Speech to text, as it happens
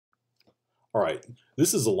All right,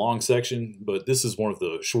 this is a long section, but this is one of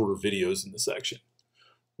the shorter videos in the section.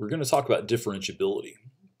 We're going to talk about differentiability.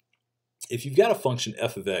 If you've got a function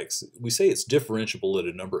f of x, we say it's differentiable at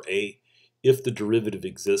a number a if the derivative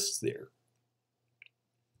exists there.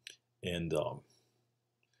 And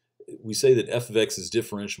we say that f of x is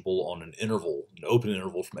differentiable on an interval, an open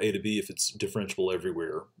interval from a to b, if it's differentiable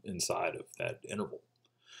everywhere inside of that interval.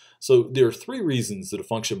 So there are three reasons that a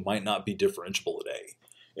function might not be differentiable at a.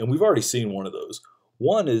 And we've already seen one of those.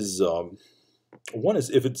 One is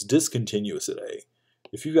if it's discontinuous at a.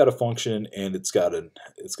 If you've got a function and it's got an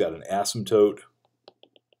asymptote,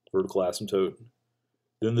 vertical asymptote,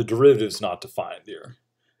 then the derivative is not defined there.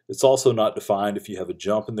 It's also not defined if you have a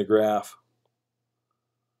jump in the graph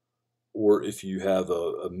or if you have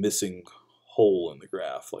a missing hole in the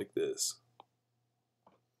graph like this.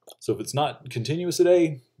 So if it's not continuous at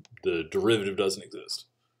a, the derivative doesn't exist.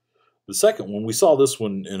 The second one, we saw this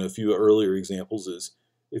one in a few earlier examples, is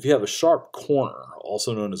if you have a sharp corner,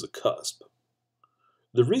 also known as a cusp.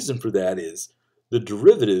 The reason for that is the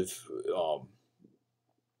derivative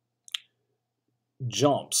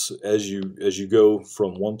jumps as you go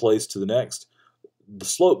from one place to the next. The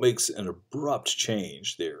slope makes an abrupt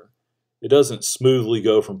change there. It doesn't smoothly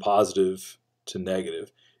go from positive to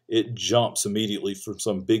negative. It jumps immediately from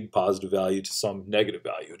some big positive value to some negative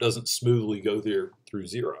value. It doesn't smoothly go there through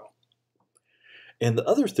zero. And the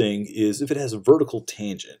other thing is if it has a vertical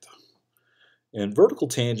tangent. And vertical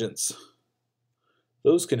tangents,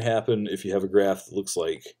 those can happen if you have a graph that looks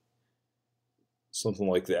like something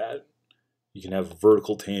like that. You can have a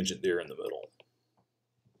vertical tangent there in the middle.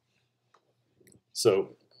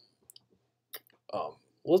 So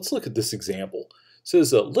let's look at this example. It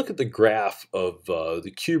says, look at the graph of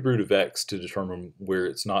the cube root of x to determine where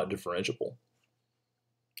it's not differentiable.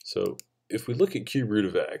 So if we look at cube root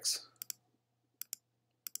of x,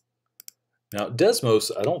 now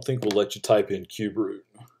Desmos, I don't think will let you type in cube root.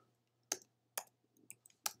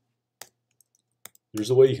 There's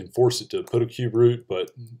a way you can force it to put a cube root,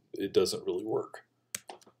 but it doesn't really work.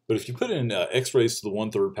 But if you put in x raised to the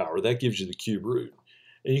 1/3 power, that gives you the cube root.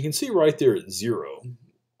 And you can see right there at 0,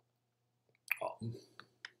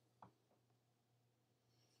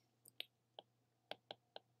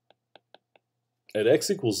 at x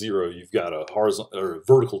equals 0, you've got a horizontal or a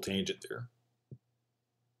vertical tangent there.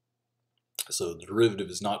 So the derivative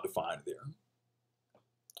is not defined there.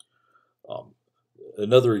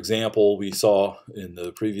 Another example we saw in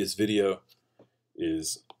the previous video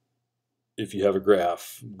is if you have a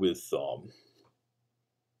graph with a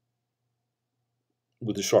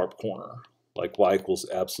sharp corner, like y equals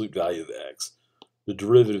absolute value of x. The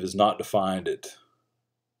derivative is not defined at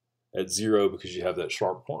 0 because you have that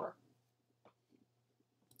sharp corner.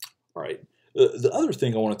 All right. The other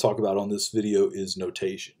thing I want to talk about on this video is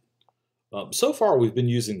notation. So far we've been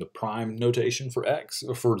using the prime notation for x,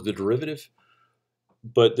 or for the derivative,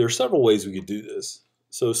 but there are several ways we could do this.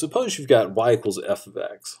 So suppose you've got y equals f of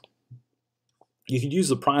x. You can use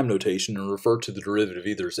the prime notation and refer to the derivative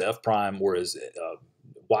either as f prime or as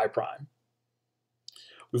y prime.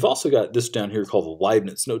 We've also got this down here called the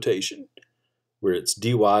Leibniz notation, where it's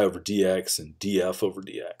dy over dx and df over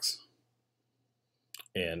dx.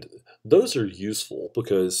 And those are useful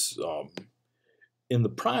because in the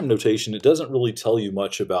prime notation, it doesn't really tell you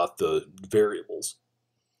much about the variables.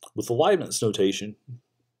 With the Leibniz notation,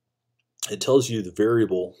 it tells you the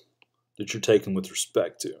variable that you're taking with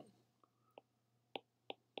respect to.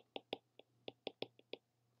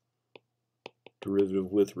 Derivative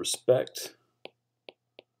with respect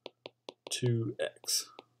to x.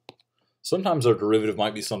 Sometimes our derivative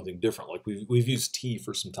might be something different, like we've used t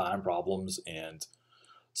for some time problems, and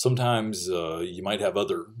sometimes you might have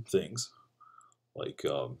other things, like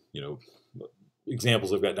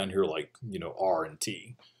examples I've got down here, like r and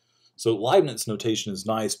t. So Leibniz notation is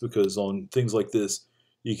nice because on things like this,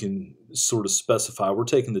 you can sort of specify we're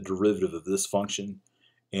taking the derivative of this function,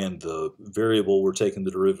 and the variable we're taking the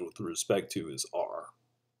derivative with respect to is r.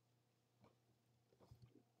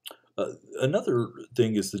 Another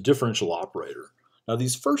thing is the differential operator. Now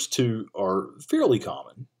these first two are fairly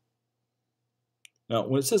common. Now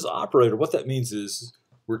when it says operator, what that means is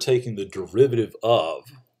we're taking the derivative of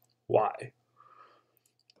y,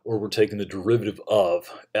 or we're taking the derivative of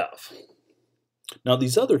f. Now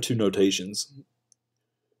these other two notations,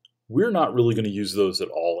 we're not really going to use those at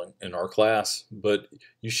all in our class, but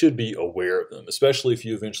you should be aware of them, especially if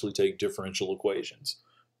you eventually take differential equations.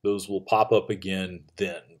 Those will pop up again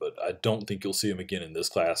then, but I don't think you'll see them again in this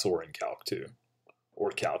class or in Calc 2. Or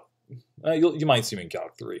Calc, you might see them in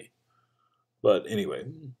Calc 3. But anyway,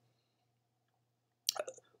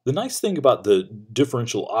 The nice thing about the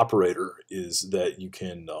differential operator is that you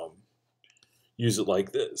can use it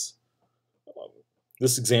like this.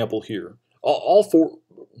 This example here, all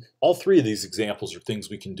three of these examples are things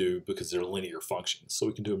we can do because they're linear functions, so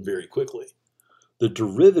we can do them very quickly. The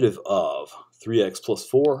derivative of 3x plus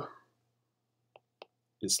 4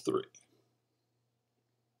 is 3.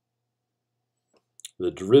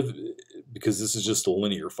 The derivative, because this is just a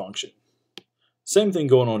linear function. Same thing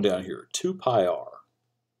going on down here, 2 pi r.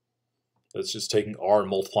 That's just taking r and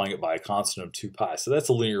multiplying it by a constant of 2 pi. So that's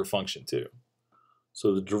a linear function too.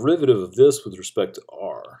 So the derivative of this with respect to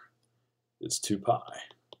r is 2 pi.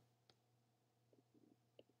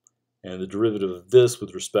 And the derivative of this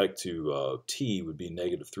with respect to t would be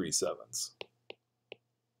 -3/7.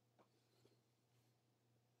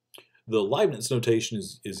 The Leibniz notation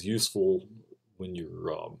is useful when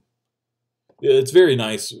you're, it's very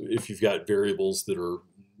nice if you've got variables that are,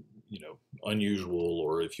 unusual,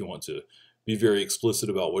 or if you want to be very explicit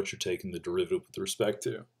about what you're taking the derivative with respect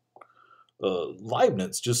to.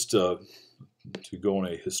 Leibniz, just to go on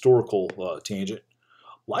a historical tangent,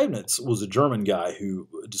 Leibniz was a German guy who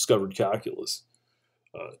discovered calculus.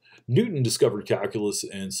 Newton discovered calculus,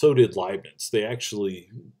 and so did Leibniz. They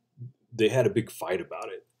had a big fight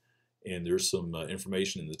about it, and there's some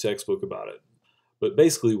information in the textbook about it. But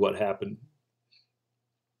basically what happened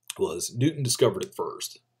was Newton discovered it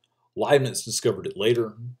first. Leibniz discovered it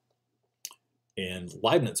later, and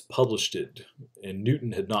Leibniz published it, and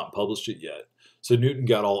Newton had not published it yet. So Newton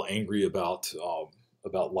got all angry about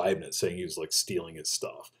Leibniz, saying he was like stealing his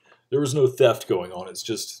stuff. There was no theft going on. It's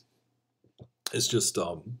just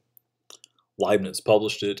Leibniz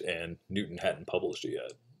published it, and Newton hadn't published it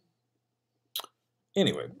yet.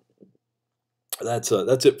 Anyway, that's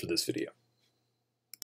it for this video.